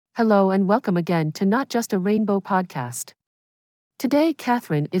Hello and welcome again to Not Just a Rainbow podcast. Today,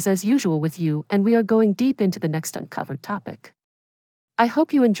 Catherine is as usual with you, and we are going deep into the next uncovered topic. I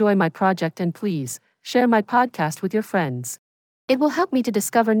hope you enjoy my project and please share my podcast with your friends. It will help me to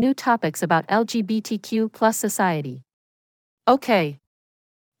discover new topics about LGBTQ plus society. Okay,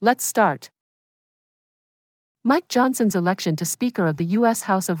 let's start. Mike Johnson's election to Speaker of the U.S.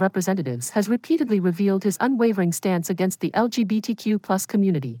 House of Representatives has repeatedly revealed his unwavering stance against the LGBTQ plus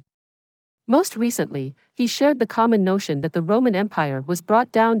community. Most recently, he shared the common notion that the Roman Empire was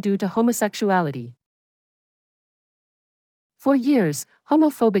brought down due to homosexuality. For years,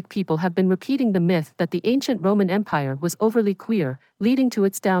 homophobic people have been repeating the myth that the ancient Roman Empire was overly queer, leading to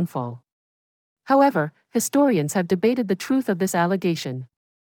its downfall. However, historians have debated the truth of this allegation.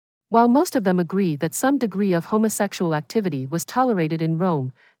 While most of them agree that some degree of homosexual activity was tolerated in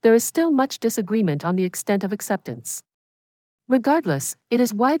Rome, there is still much disagreement on the extent of acceptance. Regardless, it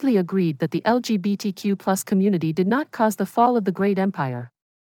is widely agreed that the LGBTQ+ community did not cause the fall of the great empire.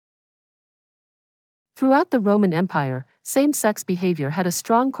 Throughout the Roman Empire, same-sex behavior had a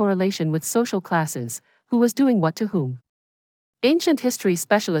strong correlation with social classes, who was doing what to whom. Ancient history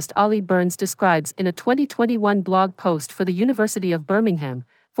specialist Ollie Burns describes in a 2021 blog post for the University of Birmingham,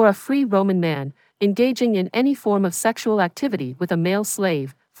 for a free Roman man, engaging in any form of sexual activity with a male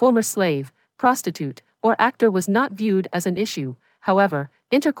slave, former slave, prostitute, or actor was not viewed as an issue. However,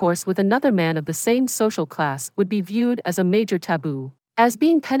 intercourse with another man of the same social class would be viewed as a major taboo, as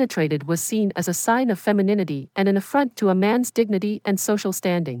being penetrated was seen as a sign of femininity and an affront to a man's dignity and social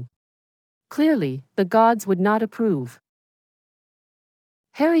standing. Clearly, the gods would not approve.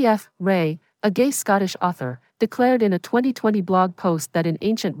 Harry F. Ray, a gay Scottish author, declared in a 2020 blog post that in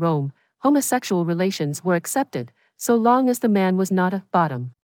ancient Rome, homosexual relations were accepted, so long as the man was not a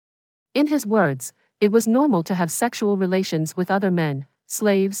bottom. In his words, it was normal to have sexual relations with other men,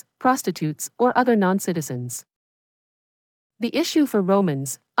 slaves, prostitutes, or other non-citizens. The issue for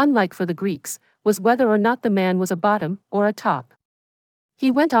Romans, unlike for the Greeks, was whether or not the man was a bottom or a top.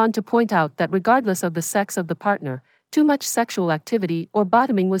 He went on to point out that regardless of the sex of the partner, too much sexual activity or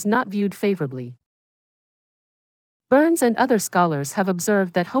bottoming was not viewed favorably. Burns and other scholars have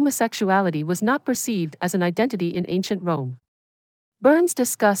observed that homosexuality was not perceived as an identity in ancient Rome. Burns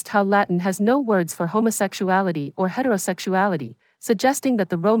discussed how Latin has no words for homosexuality or heterosexuality, suggesting that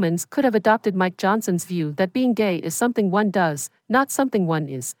the Romans could have adopted Mike Johnson's view that being gay is something one does, not something one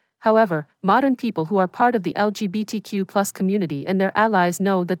is. However, modern people who are part of the LGBTQ+ community and their allies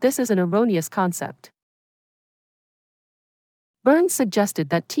know that this is an erroneous concept. Burns suggested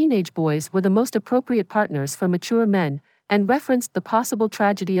that teenage boys were the most appropriate partners for mature men, and referenced the possible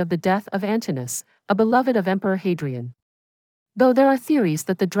tragedy of the death of Antinous, a beloved of Emperor Hadrian. Though there are theories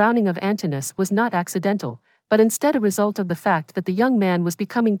that the drowning of Antinous was not accidental, but instead a result of the fact that the young man was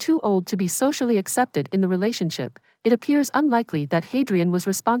becoming too old to be socially accepted in the relationship, it appears unlikely that Hadrian was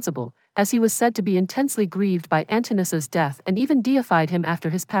responsible, as he was said to be intensely grieved by Antinous's death and even deified him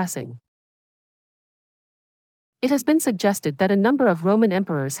after his passing. It has been suggested that a number of Roman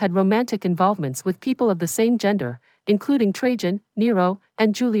emperors had romantic involvements with people of the same gender, including Trajan, Nero,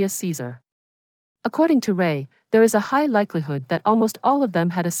 and Julius Caesar. According to Ray, there is a high likelihood that almost all of them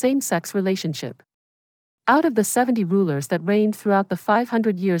had a same-sex relationship. Out of the 70 rulers that reigned throughout the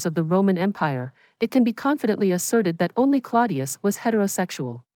 500 years of the Roman Empire, it can be confidently asserted that only Claudius was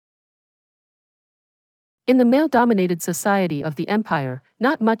heterosexual. In the male-dominated society of the empire,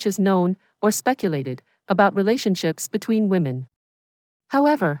 not much is known, or speculated, about relationships between women.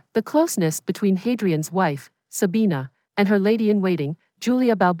 However, the closeness between Hadrian's wife, Sabina, and her lady-in-waiting,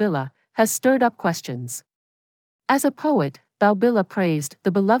 Julia Balbilla, has stirred up questions. As a poet, Balbilla praised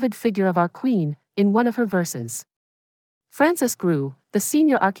the beloved figure of our queen in one of her verses. Francis Grew, the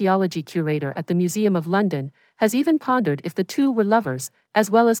senior archaeology curator at the Museum of London, has even pondered if the two were lovers,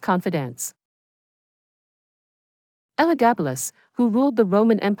 as well as confidants. Elagabalus, who ruled the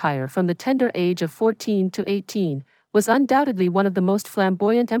Roman Empire from the tender age of 14 to 18, was undoubtedly one of the most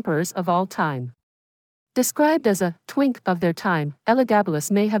flamboyant emperors of all time. Described as a twink of their time, Elagabalus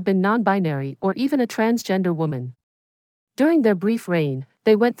may have been non-binary or even a transgender woman. During their brief reign,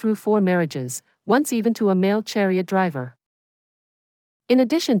 they went through 4 marriages, once even to a male chariot driver. In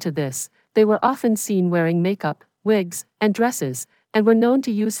addition to this, they were often seen wearing makeup, wigs, and dresses, and were known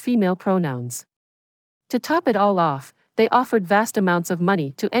to use female pronouns. To top it all off, they offered vast amounts of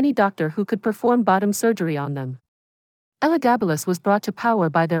money to any doctor who could perform bottom surgery on them. Elagabalus was brought to power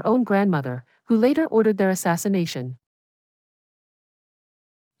by their own grandmother, who later ordered their assassination.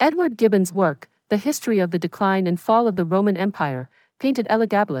 Edward Gibbon's work, The History of the Decline and Fall of the Roman Empire, painted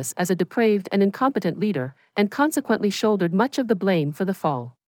Elagabalus as a depraved and incompetent leader, and consequently shouldered much of the blame for the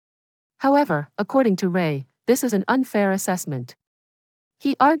fall. However, according to Ray, this is an unfair assessment.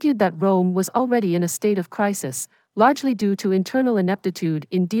 He argued that Rome was already in a state of crisis, largely due to internal ineptitude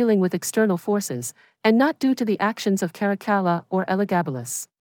in dealing with external forces, and not due to the actions of Caracalla or Elagabalus.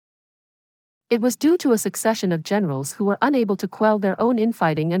 It was due to a succession of generals who were unable to quell their own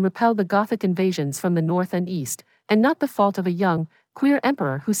infighting and repel the Gothic invasions from the north and east, and not the fault of a young, queer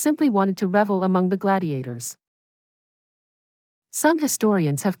emperor who simply wanted to revel among the gladiators. Some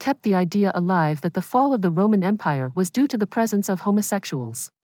historians have kept the idea alive that the fall of the Roman Empire was due to the presence of homosexuals.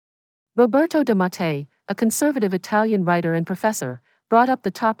 Roberto de Mattei, a conservative Italian writer and professor, brought up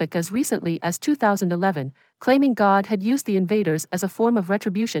the topic as recently as 2011, claiming God had used the invaders as a form of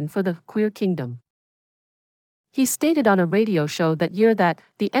retribution for the queer kingdom. He stated on a radio show that year that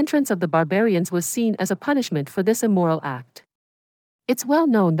the entrance of the barbarians was seen as a punishment for this immoral act. It's well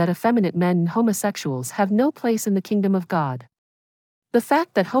known that effeminate men and homosexuals have no place in the kingdom of God. The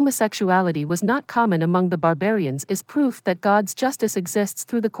fact that homosexuality was not common among the barbarians is proof that God's justice exists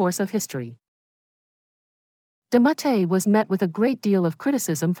through the course of history. De Mattei was met with a great deal of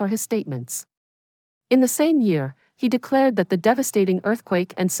criticism for his statements. In the same year, he declared that the devastating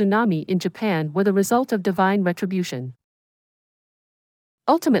earthquake and tsunami in Japan were the result of divine retribution.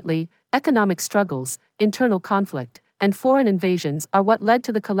 Ultimately, economic struggles, internal conflict, and foreign invasions are what led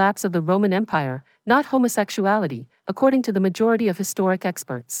to the collapse of the Roman Empire, not homosexuality, according to the majority of historic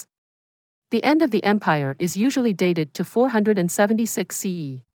experts. The end of the empire is usually dated to 476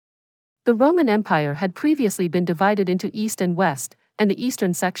 CE. The Roman Empire had previously been divided into East and West, and the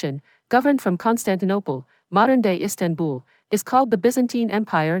eastern section, governed from Constantinople, modern-day Istanbul, is called the Byzantine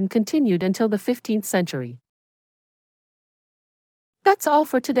Empire and continued until the 15th century. That's all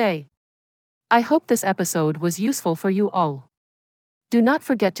for today. I hope this episode was useful for you all. Do not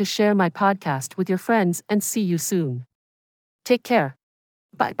forget to share my podcast with your friends and see you soon. Take care.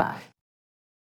 Bye-bye.